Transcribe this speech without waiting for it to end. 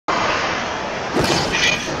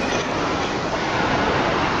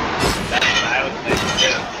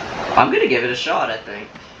I'm gonna give it a shot, I think.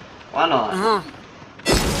 Why not?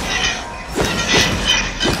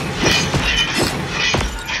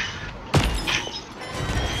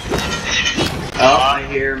 Oh, I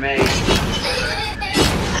hear me.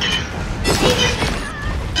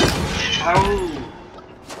 Oh.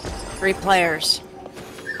 3 players.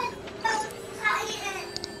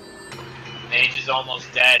 Mage is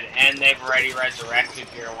almost dead, and they've already resurrected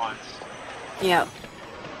here once. Yep.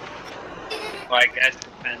 Well, I guess it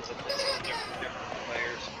depends if it's different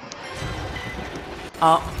players.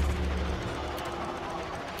 Oh.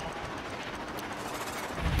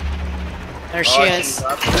 There she is.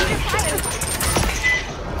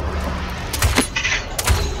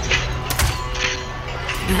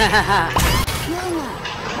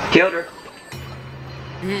 Killed her.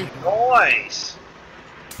 Nice!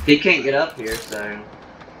 He can't get up here, so...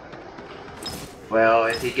 Well,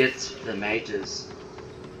 if he gets the mage's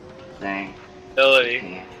thing...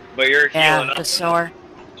 Ability. But you're healing Yeah, up. the Soar.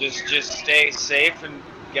 Just stay safe and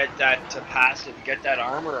get that to passive, get that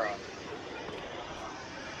armor up.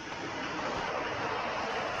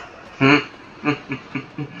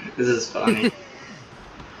 This is funny.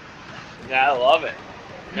 Yeah, I love it.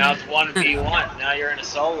 Now it's 1v1, now you're in a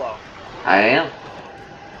solo. I am.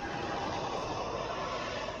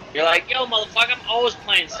 You're like, yo motherfucker, I'm always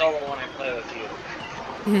playing solo when I play with you.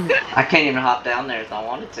 I can't even hop down there if I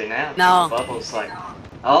wanted to now. No. The bubble's like,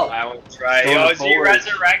 oh. I will try. Going Yo, is he forward.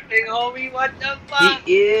 resurrecting, homie? What the fuck?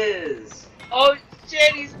 He is. Oh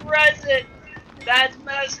shit, he's resin. That's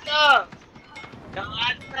messed up. No,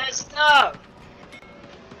 that's messed up.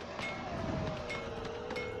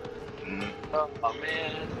 Oh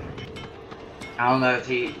man. I don't know if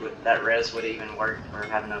that res would even work or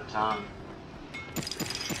have enough time.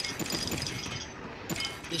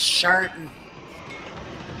 He's sharting.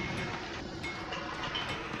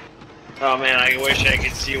 Oh man, I wish I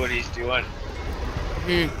could see what he's doing.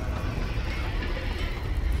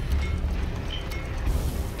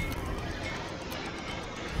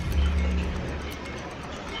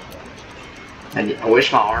 I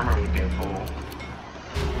wish my armor would go full.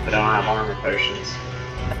 But I don't have armor potions.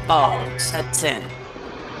 Oh, sets in.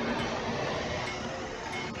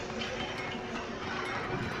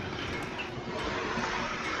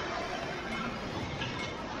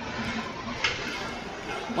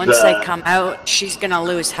 Once they come out, she's gonna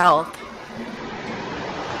lose health.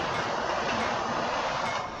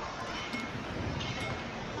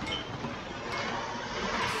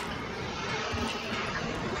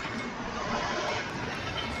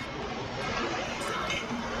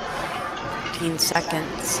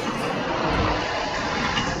 Seconds.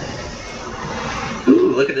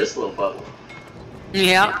 Ooh, look at this little bubble.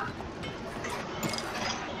 Yeah.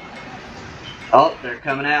 Oh, they're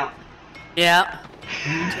coming out. Yeah.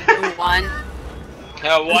 2-1.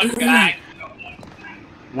 One guy.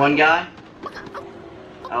 One guy?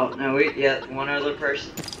 Oh, no, wait, yeah, one other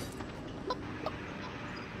person.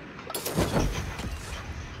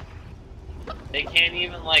 They can't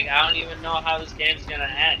even, like, I don't even know how this game's gonna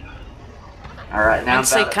end. Alright, now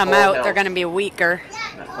once they come out, they're gonna be weaker.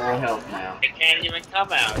 At full health now. They can't even come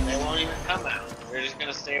out. They won't even come out. They're just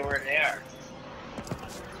gonna stay where they are.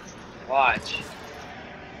 Watch.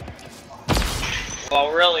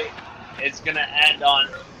 Well, really, it's gonna end on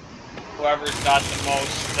whoever's got the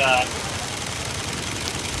most,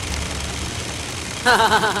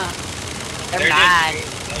 They're mad.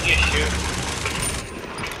 They'll just shoot.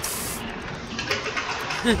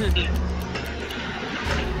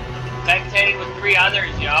 Spectating with 3 others,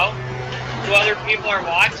 yo. 2 other people are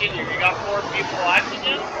watching you. You got 4 people watching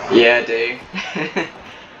you? Yeah, dude.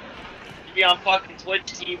 You be on fucking Twitch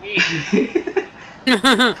TV.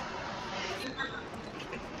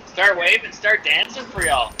 Start waving, start dancing for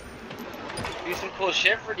y'all. Do some cool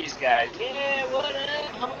shit for these guys. Yeah, what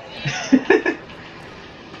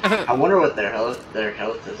up? I wonder what their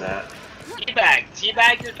health is at.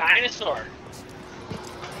 Teabag your dinosaur.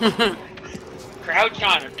 Crouch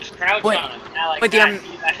on him, just crouch on him. Now, like with that.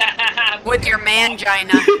 with your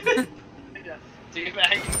mangina.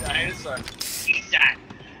 Teabag your dinosaur. Eat that.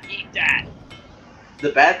 Eat that. The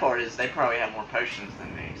bad part is they probably have more potions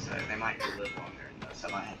than me, so they might live longer, so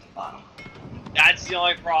I might have to buy them. That's the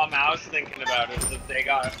only problem I was thinking about is that they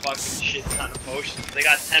got a fucking shit ton of potions. They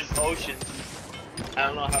got 10 potions. I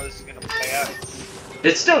don't know how this is gonna play out.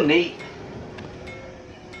 It's still neat.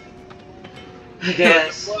 I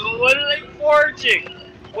guess. What are they forging?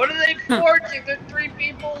 What are they forging? There are 3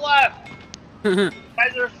 people left.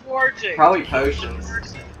 Guys are forging. Probably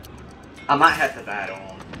potions. I might have to battle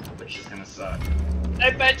them, which is gonna suck. I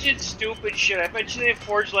bet you it's stupid shit. I bet you they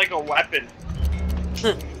forged like a weapon.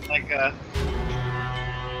 Like a...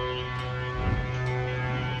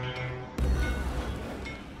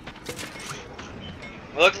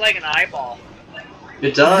 It looks like an eyeball.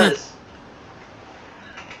 It does.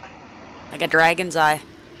 Like a dragon's eye.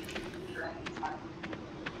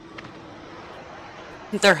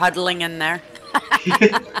 They're huddling in there.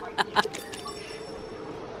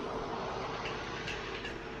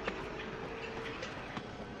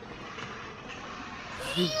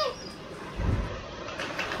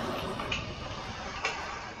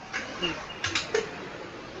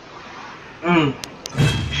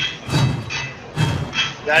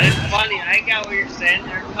 That is funny. I got what you're saying.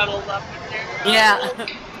 They're cuddled up in there. Yeah.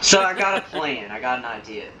 So I got a plan. I got an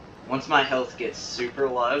idea. Once my health gets super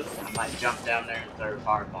low, I might jump down there and throw a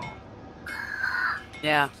fireball.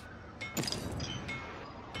 Yeah.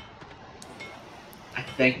 I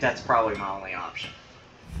think that's probably my only option.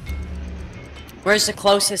 Where's the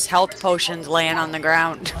closest health potions laying on the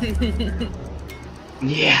ground?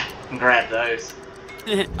 Yeah, grab those.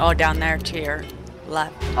 Oh, down there to your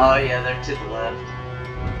left. Oh yeah, they're to the left.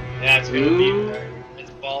 Yeah, it's gonna be there.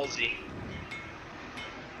 It's ballsy.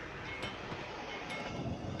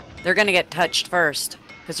 They're gonna get touched first,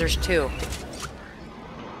 because there's two.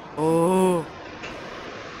 Ooh.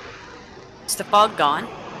 Is the fog gone?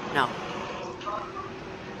 No.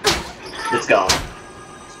 It's gone.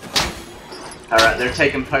 Alright, they're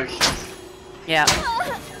taking potions. Yeah.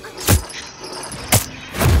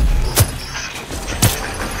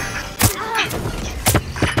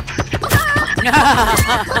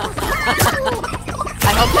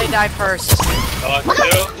 I hope they die first. Oh,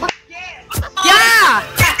 Yeah!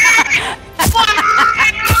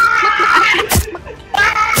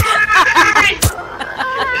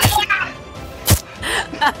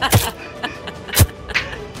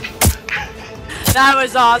 That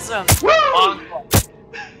was awesome.